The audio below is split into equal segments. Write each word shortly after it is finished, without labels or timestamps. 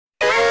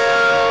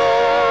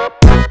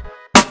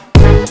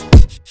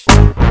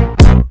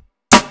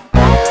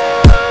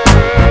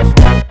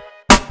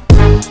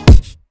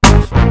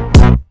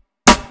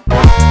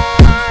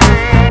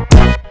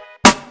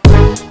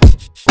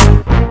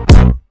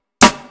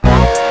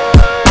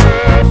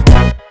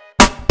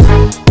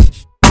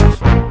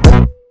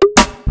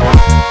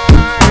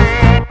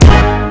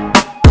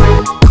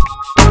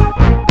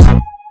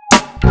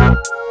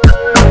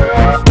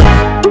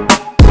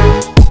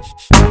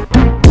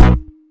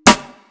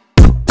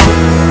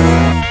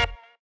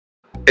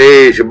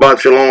Hey,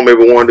 Shabbat Shalom,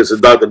 everyone. This is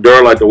Dr. Durr.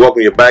 I'd like to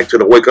welcome you back to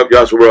the Wake Up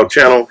Yesha'YAHU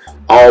channel.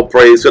 All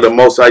praise to the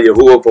Most High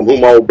Yahuah, from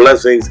whom all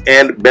blessings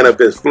and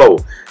benefits flow.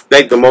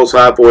 Thank the Most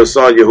High for his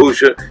son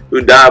Yahusha,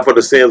 who died for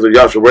the sins of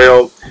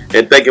Yesha'YAHU,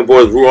 and thank him for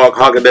his Ruach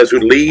HaKodesh, who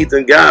leads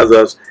and guides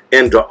us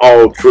into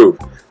all truth.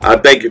 I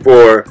thank you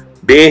for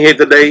being here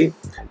today,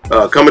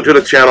 coming to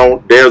the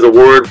channel. There's a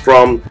word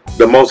from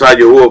the Most High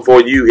Yahuah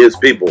for you, his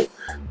people.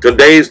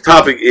 Today's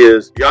topic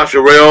is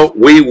Yesha'YAHU,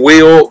 we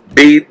will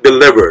be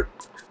delivered.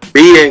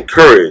 Be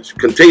encouraged.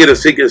 Continue to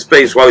seek his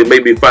face while he may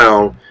be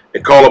found,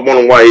 and call upon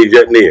him while he's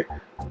yet near.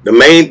 The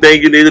main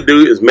thing you need to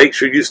do is make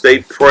sure you stay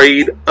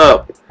prayed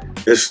up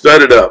and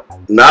studied up.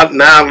 Not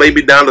now lay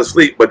me down to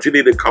sleep, but you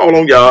need to call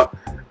on Yah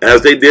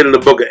as they did in the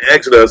book of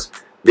Exodus.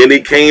 Then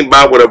he came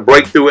by with a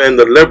breakthrough and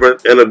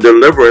a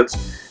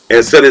deliverance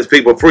and set his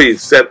people free,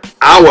 set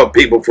our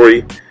people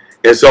free.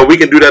 And so we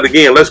can do that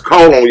again. Let's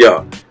call on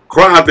Yah.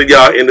 Cry out to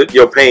Yah in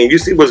your pain. You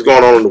see what's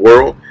going on in the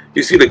world.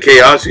 You see the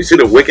chaos. You see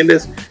the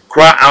wickedness.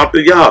 Cry out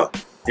to Yah.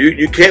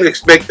 You can't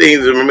expect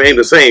things to remain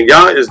the same.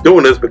 Yah is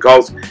doing this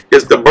because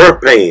it's the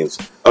birth pains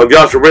of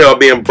Yesha'YAHU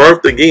being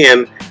birthed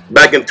again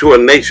back into a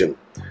nation.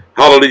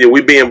 Hallelujah.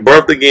 We being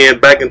birthed again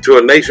back into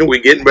a nation.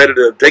 We're getting ready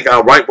to take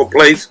our rightful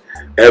place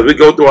as we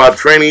go through our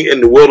training in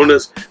the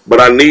wilderness.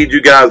 But I need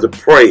you guys to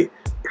pray.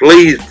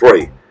 Please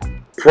pray.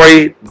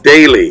 Pray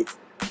daily.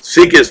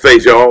 Seek his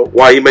face, y'all,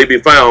 while he may be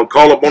found.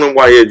 Call upon him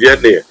while he is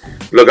yet near.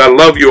 Look, I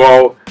love you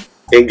all.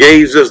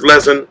 Engage this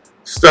lesson.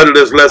 Study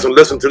this lesson.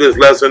 Listen to this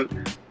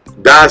lesson.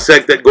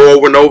 Dissect it. Go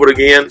over and over it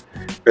again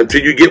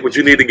until you get what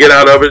you need to get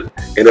out of it.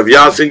 And if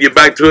y'all send you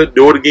back to it,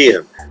 do it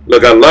again.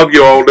 Look, I love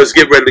you all. Let's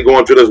get ready to go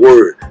into this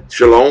word.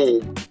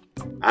 Shalom.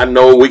 I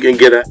know we can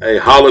get a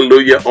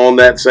hallelujah on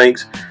that,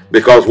 saints,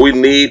 because we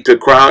need to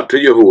cry out to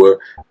Yahuah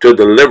to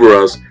deliver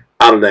us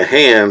out of the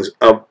hands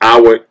of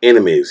our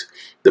enemies.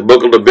 The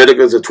book of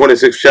Leviticus, the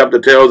 26th chapter,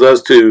 tells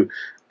us to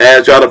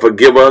ask y'all to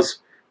forgive us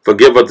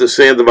the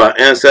sins of our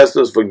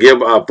ancestors,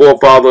 forgive our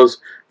forefathers,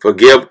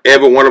 forgive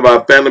every one of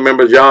our family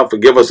members, y'all.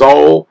 Forgive us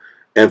all.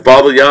 And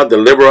Father, y'all,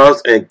 deliver us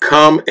and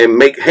come and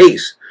make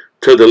haste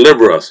to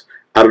deliver us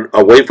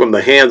away from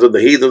the hands of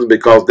the heathens,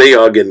 because they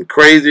are getting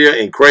crazier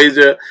and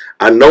crazier.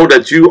 I know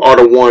that you are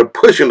the one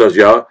pushing us,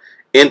 y'all,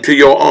 into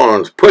your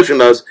arms, pushing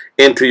us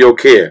into your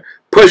care,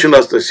 pushing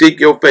us to seek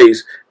your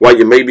face while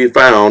you may be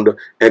found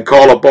and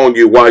call upon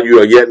you while you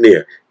are yet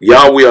near.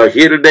 Y'all, we are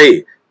here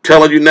today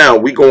telling you now,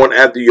 we going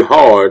after you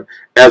hard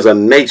as a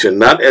nation,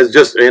 not as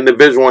just an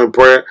individual in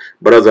prayer,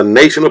 but as a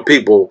nation of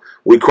people.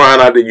 We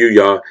crying out to you,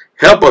 y'all.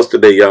 Help us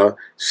today, y'all.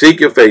 Seek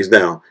your face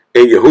now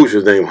in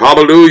Yahusha's name.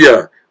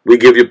 Hallelujah. We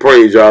give you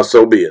praise, y'all.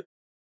 So be it.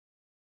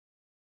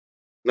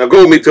 Now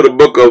go with me to the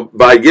book of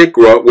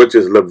Vayikra, which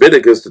is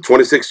Leviticus, the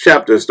 26th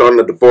chapter,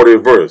 starting at the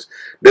 40th verse.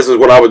 This is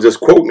what I was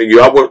just quoting to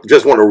you. I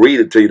just want to read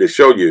it to you to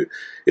show you.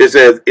 It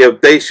says, if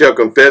they shall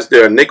confess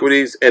their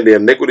iniquities and the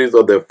iniquities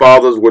of their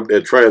fathers with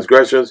their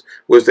transgressions,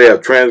 which they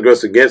have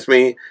transgressed against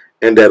me,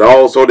 and that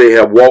also they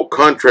have walked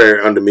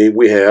contrary unto me,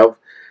 we have,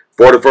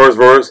 41st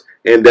verse,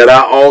 and that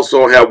I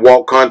also have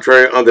walked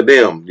contrary unto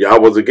them, Yah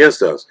was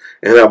against us,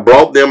 and have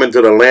brought them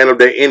into the land of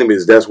their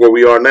enemies. That's where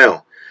we are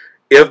now.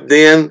 If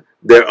then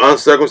their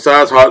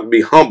uncircumcised heart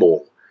be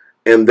humble,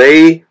 and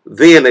they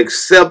then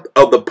accept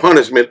of the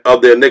punishment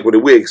of their iniquity.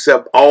 We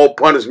accept all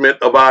punishment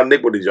of our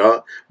iniquities,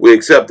 y'all. We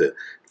accept it.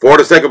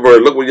 42nd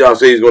verse, look what y'all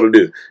say he's going to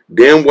do.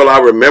 Then will I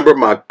remember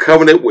my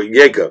covenant with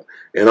Jacob,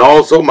 and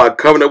also my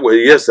covenant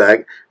with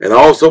Isaac, and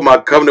also my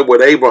covenant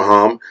with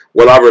Abraham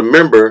will I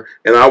remember,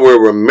 and I will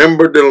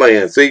remember the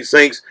land. See,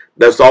 saints,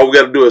 that's all we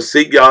got to do is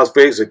seek Yah's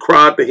face and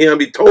cry out to him.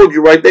 He told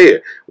you right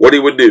there what he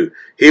would do.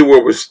 He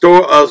will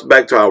restore us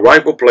back to our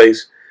rightful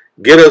place,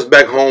 get us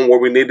back home where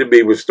we need to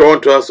be, restore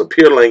to us a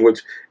pure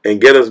language, and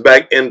get us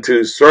back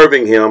into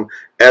serving him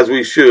as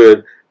we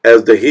should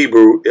as the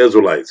Hebrew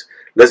Israelites.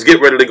 Let's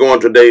get ready to go on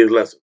today's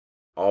lesson.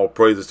 All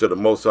praises to the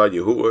Most High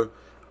Yahuah.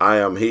 I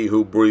am he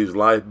who breathes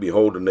life,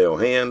 behold the nail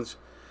hands.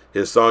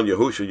 His son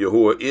Yahusha,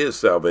 Yahuah, is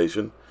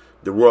salvation.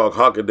 The Ruach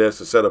HaKodesh,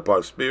 the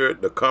set-apart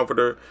spirit, the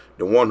comforter,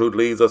 the one who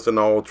leads us in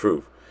all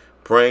truth.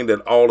 Praying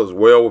that all is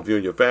well with you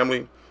and your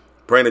family.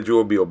 Praying that you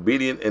will be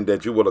obedient and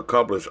that you will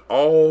accomplish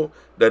all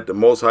that the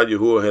Most High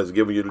Yahuah has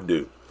given you to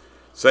do.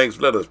 Saints,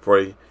 let us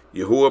pray.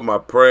 Yahuah, my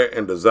prayer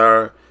and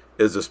desire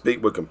is to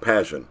speak with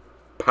compassion,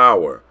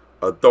 power,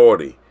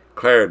 authority,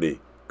 clarity,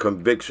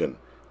 conviction,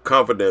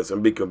 confidence,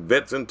 and be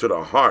convincing to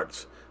the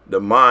hearts, the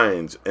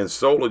minds, and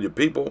soul of your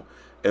people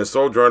and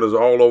sojourners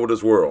all over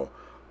this world.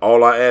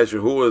 All I ask,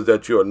 Yahuah, is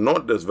that you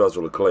anoint this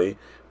vessel of clay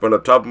from the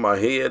top of my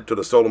head to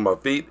the sole of my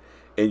feet.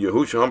 In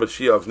Yahushua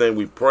HaMashiach's name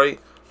we pray.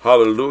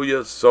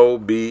 Hallelujah, so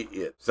be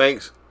it.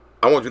 Saints,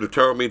 I want you to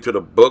turn with me to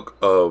the book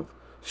of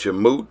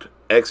Shemot,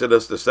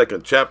 Exodus, the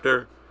 2nd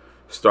chapter,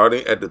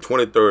 starting at the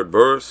 23rd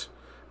verse.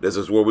 This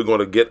is where we're going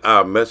to get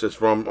our message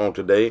from on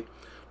today.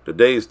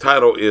 Today's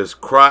title is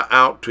Cry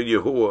Out to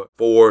Yahuah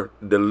for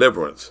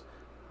Deliverance.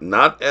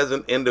 Not as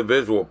an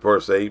individual per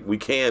se, we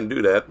can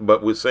do that,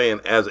 but we're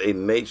saying as a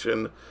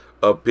nation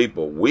of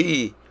people.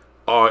 We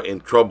are in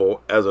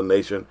trouble as a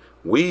nation.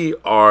 We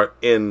are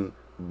in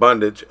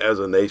bondage as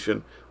a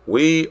nation.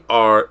 We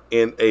are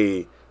in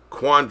a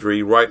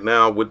quandary right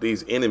now with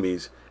these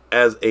enemies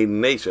as a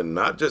nation,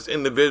 not just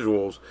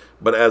individuals,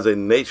 but as a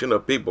nation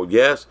of people.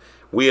 Yes,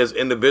 we as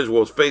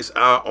individuals face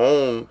our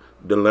own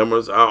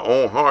dilemmas, our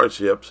own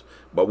hardships,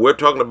 but we're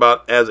talking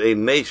about as a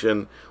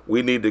nation,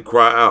 we need to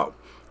cry out.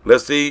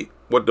 Let's see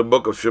what the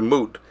book of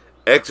Shemot,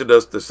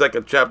 Exodus, the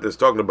 2nd chapter, is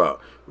talking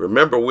about.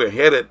 Remember, we're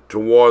headed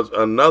towards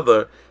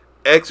another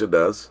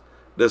Exodus,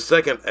 the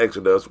 2nd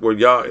Exodus, where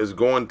Yah is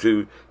going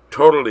to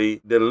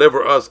totally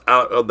deliver us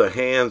out of the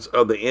hands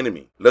of the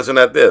enemy. Listen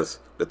at this,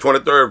 the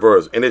 23rd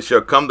verse. And it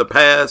shall come to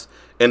pass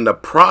in the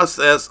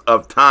process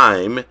of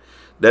time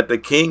that the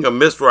king of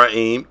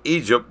Mizraim,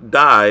 Egypt,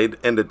 died,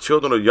 and the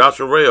children of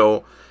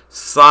Yashar'Al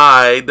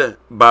sighed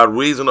by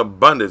reason of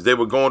bondage. They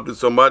were going through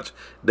so much,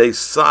 they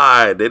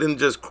sighed. They didn't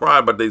just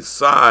cry, but they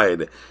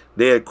sighed.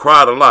 They had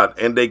cried a lot,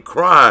 and they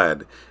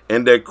cried,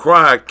 and their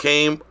cry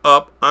came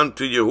up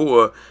unto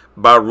Yahuah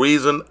by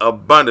reason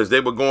of bondage. They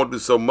were going through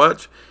so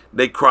much,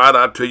 they cried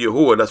out to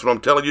Yahuah. That's what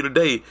I'm telling you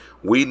today.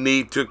 We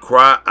need to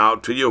cry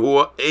out to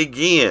Yahuah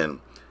again.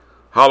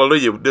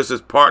 Hallelujah. This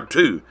is part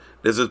 2.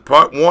 This is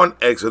part 1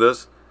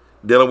 Exodus,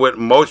 dealing with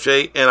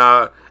Moshe and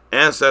our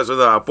ancestors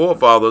and our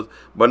forefathers.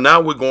 But now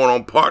we're going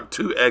on part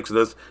 2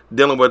 Exodus,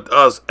 dealing with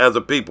us as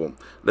a people.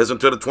 Listen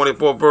to the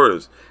 24th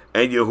verse.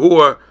 And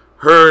Yahuah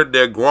heard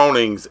their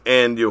groanings,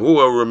 and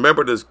Yahuah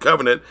remembered his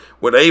covenant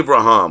with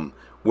Abraham,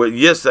 with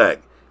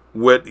Isaac,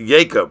 with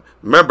Jacob.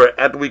 Remember,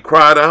 after we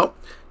cried out,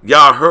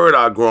 Yah heard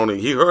our groaning.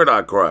 He heard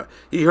our cry.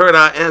 He heard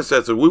our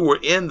ancestors. We were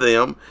in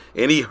them,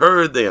 and he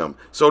heard them.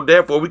 So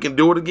therefore, we can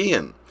do it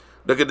again.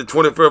 Look at the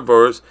 25th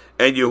verse.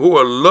 And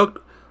Yahuah looked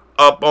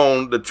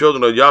upon the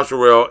children of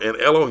Yashar'Al,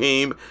 and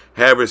Elohim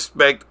had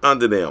respect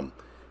unto them.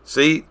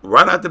 See,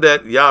 right after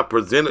that, Yah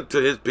presented to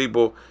his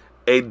people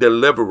a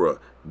deliverer.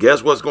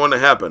 Guess what's going to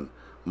happen?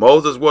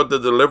 Moses was the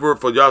deliverer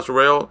for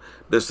Yashar'Al.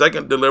 The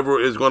second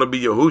deliverer is going to be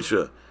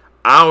Yahusha,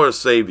 our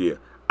Savior,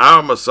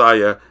 our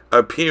Messiah,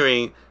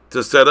 appearing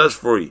to set us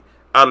free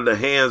out of the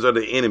hands of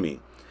the enemy.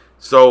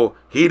 So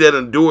he that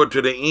endured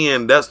to the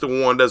end, that's the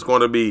one that's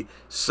going to be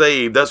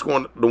saved. That's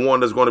the one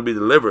that's going to be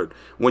delivered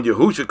when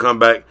Yahusha come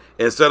back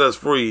and set us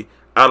free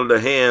out of the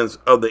hands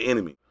of the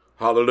enemy.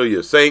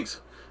 Hallelujah.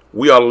 Saints,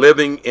 we are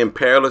living in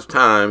perilous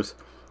times,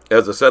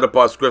 as the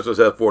set-apart scriptures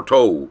have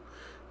foretold.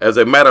 As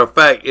a matter of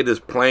fact, it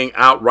is playing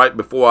out right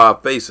before our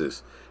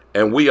faces.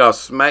 And we are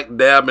smack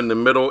dab in the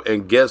middle,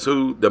 and guess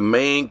who the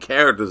main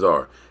characters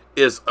are?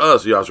 It's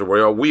us,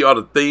 Yashar'Al. We are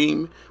the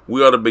theme,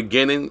 we are the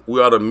beginning,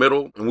 we are the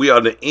middle, and we are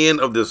the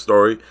end of this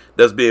story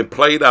that's being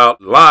played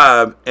out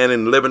live and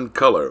in living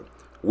color.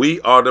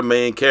 We are the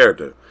main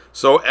character.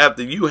 So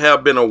after you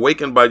have been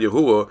awakened by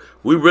Yahuah,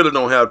 we really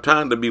don't have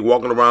time to be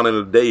walking around in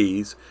a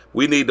daze.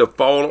 We need to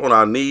fall on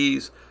our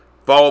knees,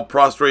 fall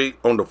prostrate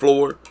on the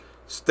floor,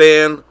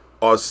 stand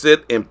or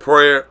sit in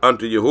prayer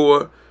unto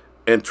Yahuah,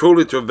 and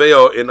truly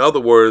travail, in other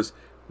words,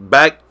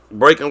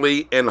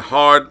 back-breakingly and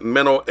hard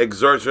mental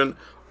exertion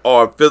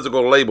or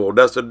physical labor.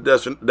 That's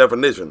the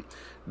definition.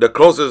 The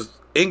closest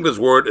English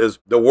word is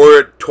the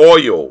word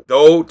toil.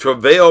 Though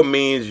travail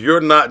means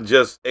you're not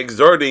just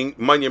exerting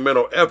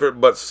monumental effort,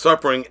 but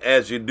suffering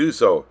as you do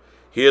so.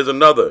 Here's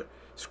another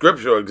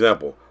scriptural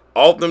example.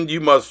 Often you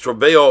must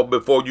travail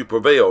before you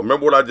prevail.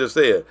 Remember what I just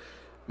said.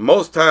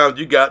 Most times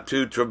you got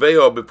to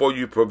travail before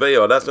you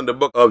prevail. That's in the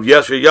book of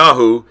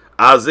Yesha'YAHU,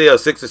 Isaiah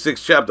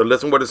 66 chapter.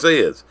 Listen what it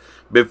says.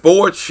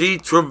 Before she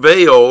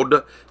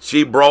travailed,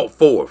 she brought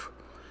forth.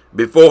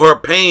 Before her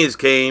pains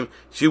came,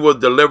 she was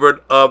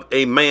delivered of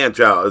a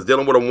man-child. It's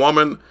dealing with a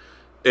woman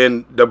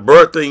in the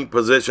birthing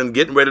position,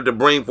 getting ready to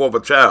bring forth a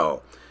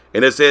child.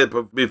 And it says,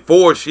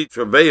 before she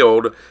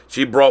travailed,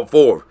 she brought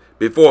forth.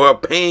 Before her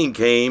pain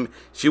came,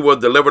 she was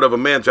delivered of a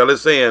man-child.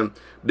 It's saying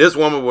this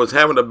woman was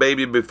having a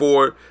baby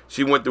before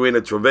she went through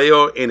any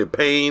travail, any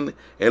pain.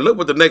 And look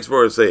what the next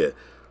verse said.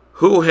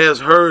 Who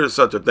has heard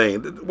such a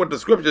thing? What the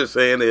scripture is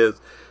saying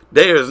is,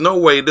 there is no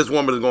way this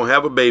woman is going to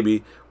have a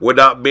baby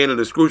without being in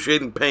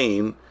excruciating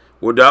pain,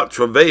 without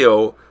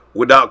travail,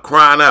 without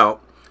crying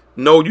out.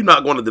 No, you're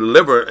not going to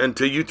deliver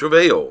until you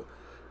travail.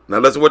 Now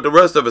listen what the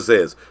rest of it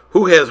says.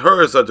 Who has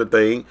heard such a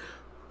thing?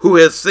 Who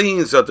has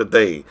seen such a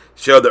thing?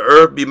 Shall the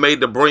earth be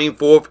made to bring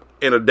forth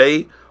in a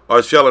day,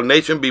 or shall a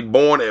nation be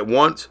born at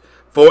once?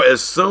 For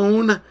as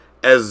soon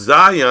as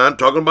Zion,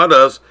 talking about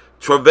us,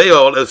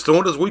 travail, as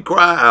soon as we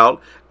cry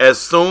out, as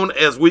soon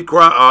as we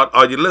cry out,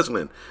 are you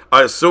listening?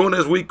 As soon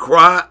as we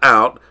cry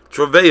out,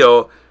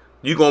 travail,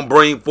 you're going to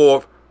bring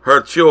forth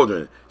her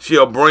children.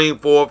 She'll bring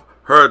forth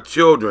her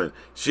children.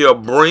 She'll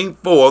bring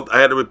forth, I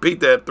had to repeat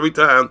that 3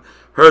 times,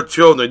 her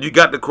children. You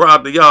got to cry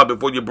out to Yah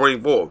before you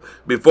bring forth.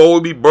 Before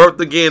we be birthed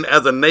again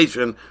as a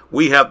nation,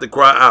 we have to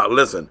cry out.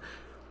 Listen,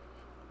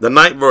 the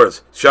 9th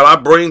verse, shall I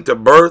bring to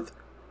birth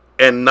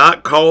and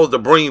not cause to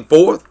bring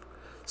forth?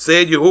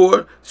 Said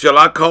Yahuah, shall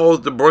I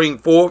cause to bring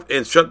forth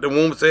and shut the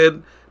womb,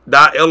 said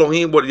thy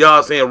Elohim. What Yah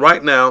is saying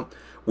right now,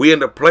 we in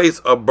the place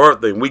of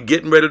birthing. We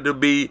getting ready to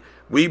be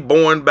We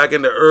born back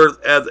in the earth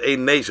as a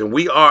nation.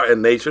 We are a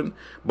nation,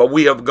 but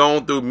we have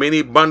gone through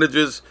many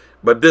bondages.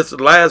 But this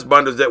last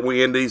bondage that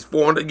we're in, these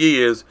 400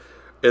 years,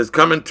 is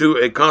coming to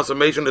a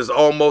consummation. It's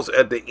almost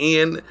at the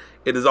end.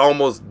 It is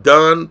almost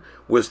done.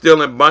 We're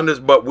still in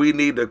bondage, but we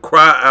need to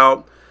cry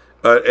out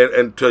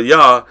and to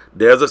Yah.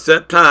 There's a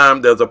set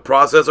time. There's a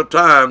process of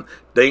time.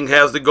 Thing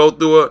has to go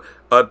through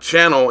a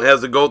channel,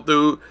 has to go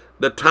through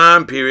the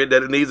time period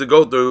that it needs to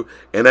go through.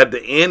 And at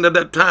the end of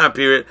that time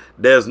period,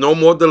 there's no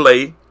more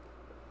delay.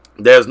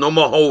 There's no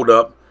more hold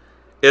up.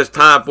 It's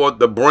time for it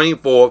to bring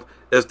forth.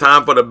 It's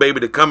time for the baby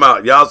to come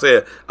out. Y'all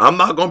said, I'm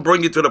not going to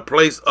bring you to the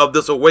place of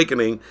this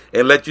awakening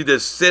and let you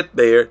just sit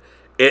there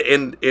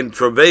in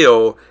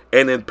travail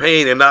and in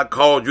pain and not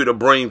cause you to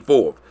bring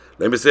forth.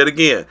 Let me say it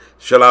again.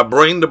 Shall I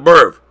bring the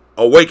birth,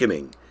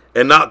 awakening,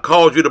 and not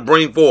cause you to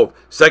bring forth?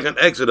 Second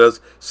Exodus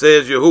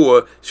says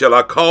Yahuah, shall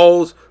I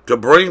cause to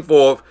bring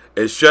forth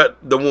and shut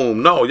the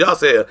womb? No, y'all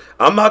said,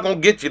 I'm not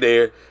going to get you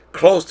there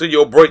close to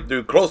your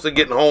breakthrough, close to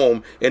getting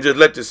home, and just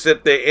let you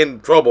sit there in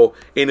trouble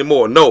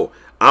anymore. No,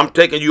 I'm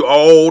taking you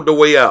all the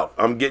way out.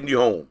 I'm getting you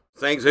home.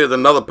 Saints, here's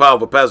another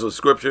powerful passage of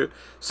scripture.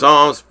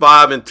 Psalms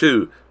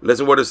 5:2.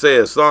 Listen what it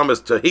says. Psalm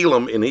is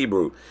Tehillim in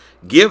Hebrew.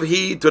 Give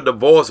heed to the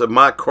voice of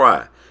my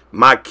cry,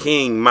 my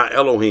King, my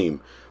Elohim.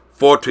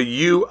 For to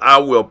you I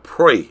will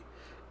pray.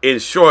 In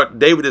short,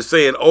 David is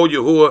saying, oh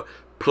Yahuah,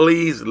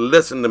 please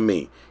listen to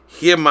me.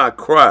 Hear my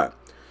cry.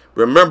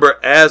 Remember,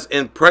 as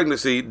in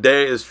pregnancy,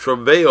 there is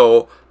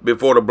travail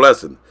before the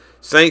blessing.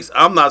 Saints,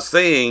 I'm not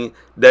saying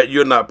that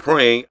you're not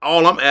praying.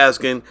 All I'm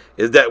asking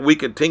is that we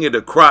continue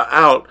to cry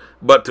out.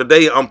 But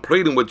today I'm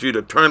pleading with you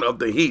to turn up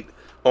the heat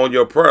on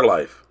your prayer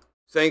life.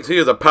 Saints,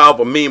 here's a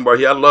powerful meme right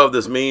here. I love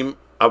this meme.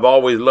 I've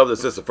always loved it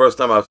since the first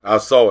time I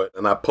saw it,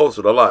 and I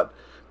posted a lot.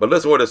 But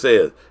listen what it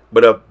says.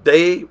 But if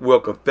they will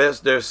confess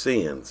their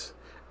sins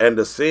and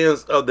the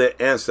sins of their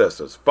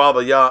ancestors,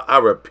 Father Yah, I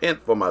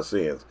repent for my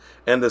sins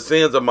and the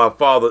sins of my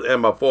fathers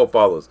and my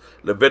forefathers.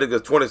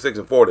 Leviticus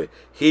 26:40.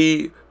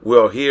 He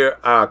will hear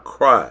our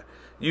cry.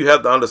 You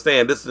have to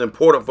understand this is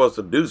important for us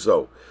to do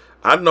so.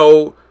 I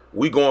know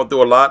we going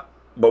through a lot,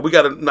 but we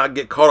got to not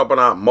get caught up in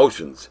our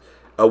emotions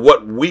of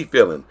what we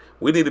feeling.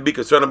 We need to be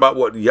concerned about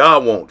what Yah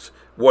wants,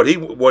 what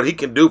he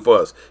can do for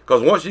us.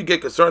 Because once you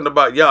get concerned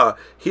about Yah,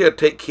 he'll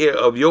take care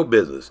of your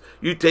business.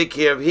 You take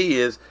care of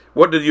his.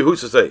 What did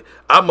Yahusha say?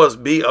 I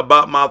must be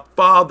about my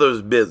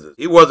Father's business.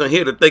 He wasn't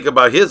here to think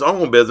about his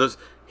own business.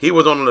 He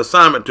was on an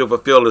assignment to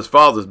fulfill his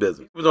Father's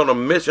business. He was on a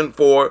mission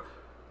for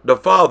the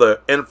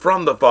Father and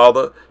from the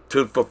Father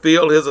to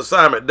fulfill his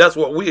assignment. That's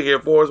what we're here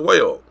for as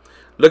well.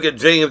 Look at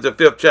James, the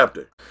 5th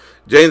chapter.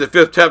 James, the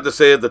 5th chapter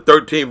says, the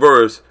 13th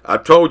verse, I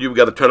told you we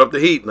got to turn up the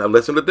heat. Now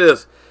listen to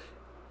this.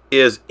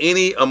 Is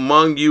any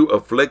among you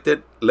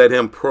afflicted? Let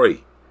him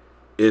pray.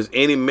 Is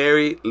any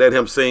merry? Let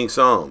him sing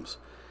psalms.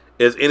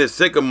 Is any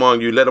sick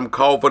among you? Let him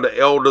call for the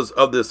elders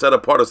of the set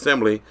apart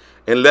assembly,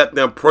 and let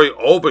them pray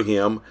over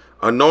him,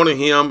 anointing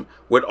him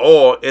with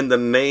oil in the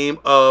name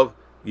of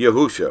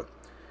Yahusha.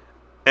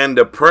 And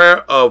the prayer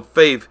of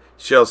faith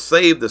shall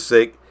save the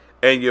sick,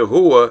 and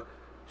Yahuah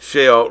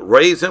shall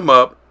raise him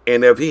up,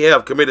 and if he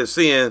have committed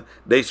sin,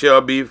 they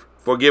shall be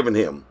forgiven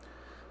him.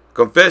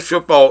 Confess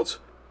your faults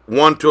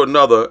one to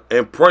another,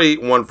 and pray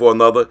one for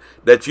another,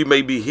 that you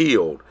may be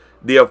healed.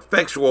 The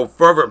effectual,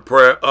 fervent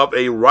prayer of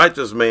a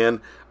righteous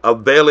man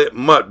availeth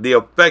much. The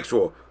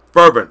effectual,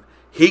 fervent,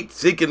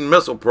 heat-seeking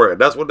missile prayer.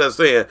 That's what that's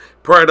saying.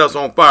 Prayer that's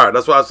on fire.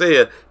 That's why I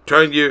said,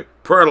 turn your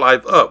prayer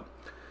life up.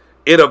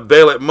 It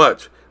availeth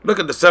much. Look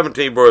at the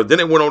 17th verse. Then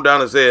it went on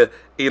down and said,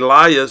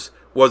 Elias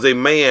was a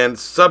man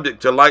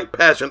subject to like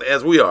passion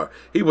as we are.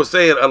 He was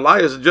saying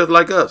Elias is just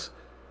like us.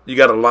 You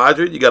got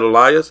Elijah, you got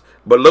Elias.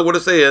 But look what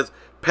it says.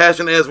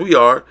 Passion as we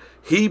are.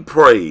 He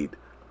prayed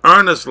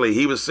earnestly.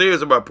 He was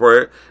serious about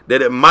prayer,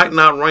 that it might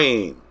not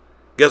rain.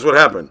 Guess what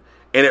happened?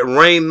 And it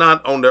rained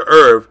not on the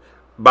earth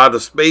by the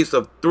space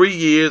of 3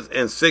 years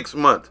and 6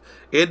 months.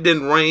 It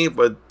didn't rain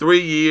for 3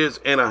 years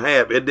and a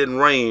half. It didn't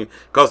rain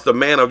because the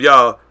man of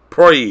Yah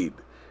prayed.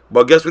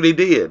 But guess what he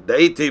did? The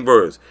 18th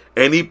verse.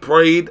 And he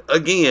prayed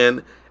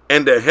again,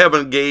 and the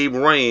heaven gave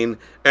rain,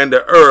 and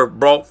the earth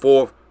brought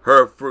forth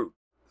her fruit.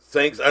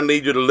 Saints, I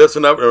need you to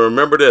listen up and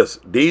remember this.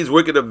 These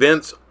wicked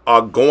events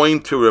are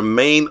going to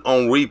remain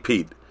on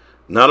repeat.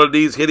 None of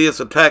these hideous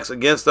attacks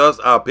against us,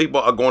 our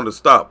people, are going to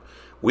stop.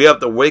 We have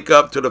to wake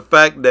up to the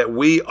fact that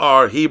we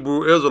are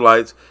Hebrew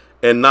Israelites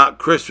and not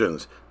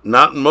Christians,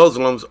 not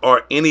Muslims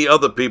or any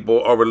other people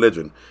or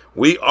religion.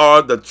 We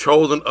are the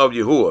chosen of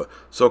Yahuah.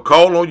 So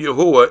call on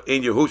Yahuah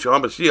in Yahusha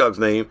HaMashiach's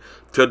name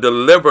to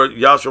deliver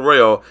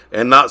Yasha'YAHU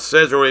and not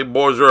Cesare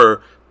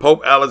Borgia,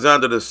 Pope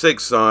Alexander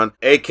VI's son,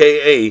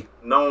 a.k.a.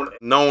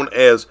 known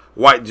as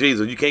White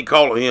Jesus. You can't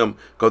call on him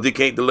because he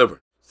can't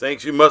deliver.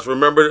 Saints, you must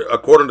remember,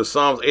 according to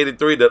Psalms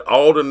 83, that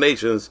all the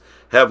nations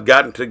have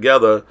gotten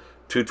together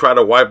to try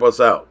to wipe us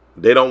out.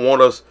 They don't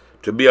want us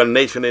to be a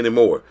nation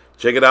anymore.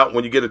 Check it out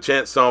when you get a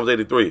chance, Psalms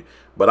 83.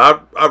 But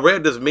I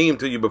read this meme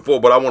to you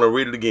before, but I want to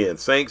read it again.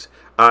 Saints,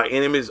 our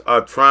enemies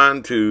are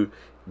trying to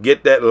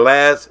get that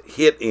last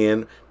hit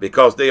in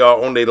because they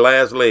are on their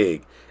last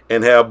leg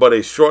and have but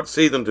a short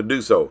season to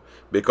do so,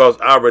 because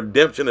our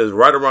redemption is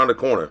right around the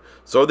corner.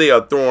 So they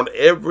are throwing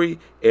every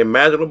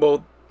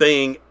imaginable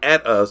thing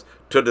at us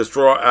to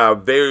destroy our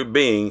very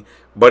being,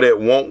 but it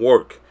won't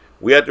work.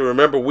 We have to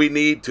remember we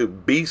need to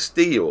be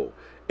still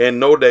and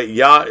know that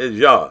Yah is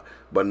Yah,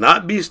 but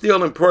not be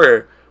still in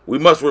prayer. We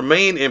must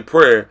remain in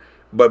prayer,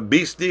 but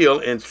be still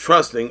and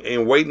trusting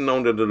and waiting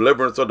on the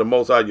deliverance of the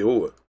Most High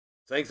Yahuah.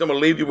 Saints, I'm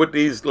going to leave you with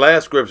these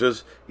last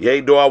scriptures.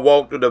 Yea, though I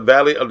walk through the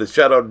valley of the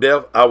shadow of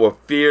death, I will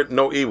fear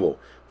no evil,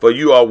 for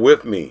you are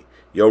with me.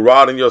 Your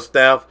rod and your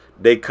staff,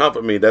 they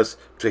comfort me. That's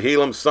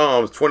Tehillim,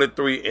 Psalms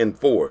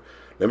 23:4.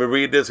 Let me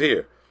read this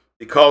here.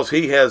 Because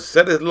he has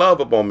set his love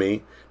upon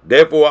me,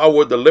 therefore I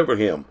will deliver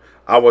him.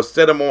 I will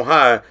set him on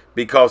high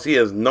because he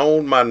has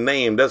known my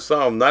name. That's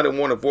Psalm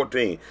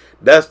 91:14.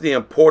 That's the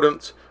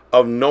importance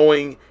of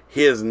knowing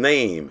his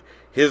name.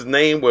 His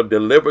name will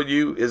deliver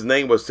you. His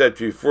name will set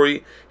you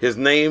free. His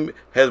name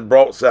has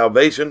brought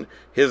salvation.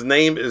 His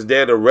name is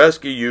there to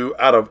rescue you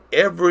out of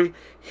every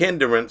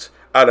hindrance,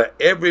 out of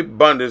every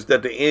bondage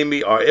that the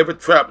enemy, or every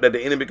trap that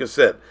the enemy can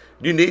set.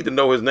 You need to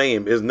know his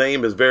name. His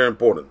name is very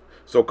important.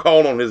 So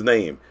call on his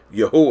name,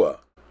 Yahuah.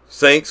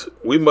 Saints,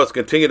 we must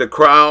continue to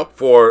cry out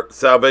for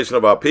salvation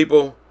of our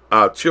people,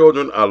 our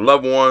children, our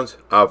loved ones,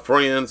 our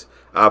friends,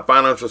 our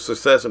financial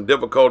success and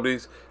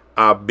difficulties,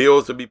 our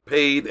bills to be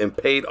paid and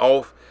paid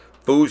off,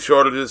 food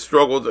shortages,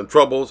 struggles, and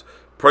troubles.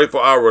 Pray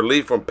for our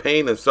relief from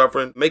pain and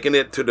suffering, making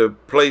it to the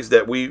place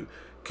that we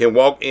can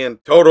walk in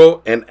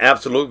total and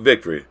absolute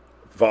victory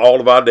for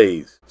all of our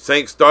days.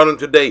 Saints, starting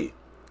today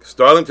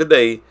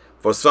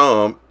for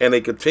some and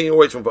a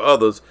continuation for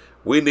others,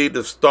 we need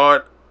to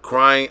start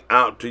crying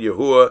out to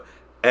Yahuah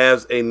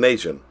as a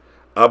nation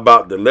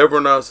about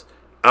delivering us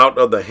out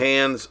of the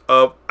hands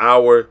of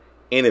our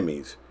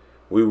enemies.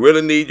 We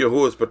really need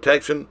Yahuah's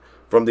protection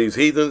from these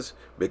heathens,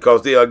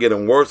 because they are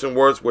getting worse and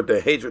worse with their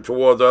hatred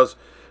towards us.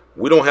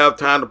 We don't have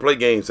time to play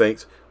games,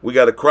 saints. We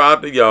got to cry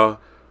out to Yah,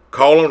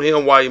 call on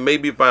him while he may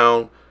be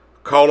found,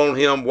 call on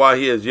him while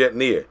he is yet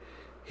near.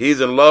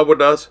 He's in love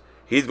with us.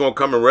 He's going to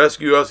come and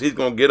rescue us. He's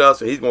going to get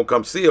us, and he's going to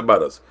come see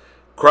about us.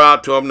 Cry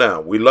out to him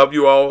now. We love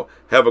you all.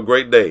 Have a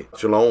great day.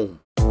 Shalom.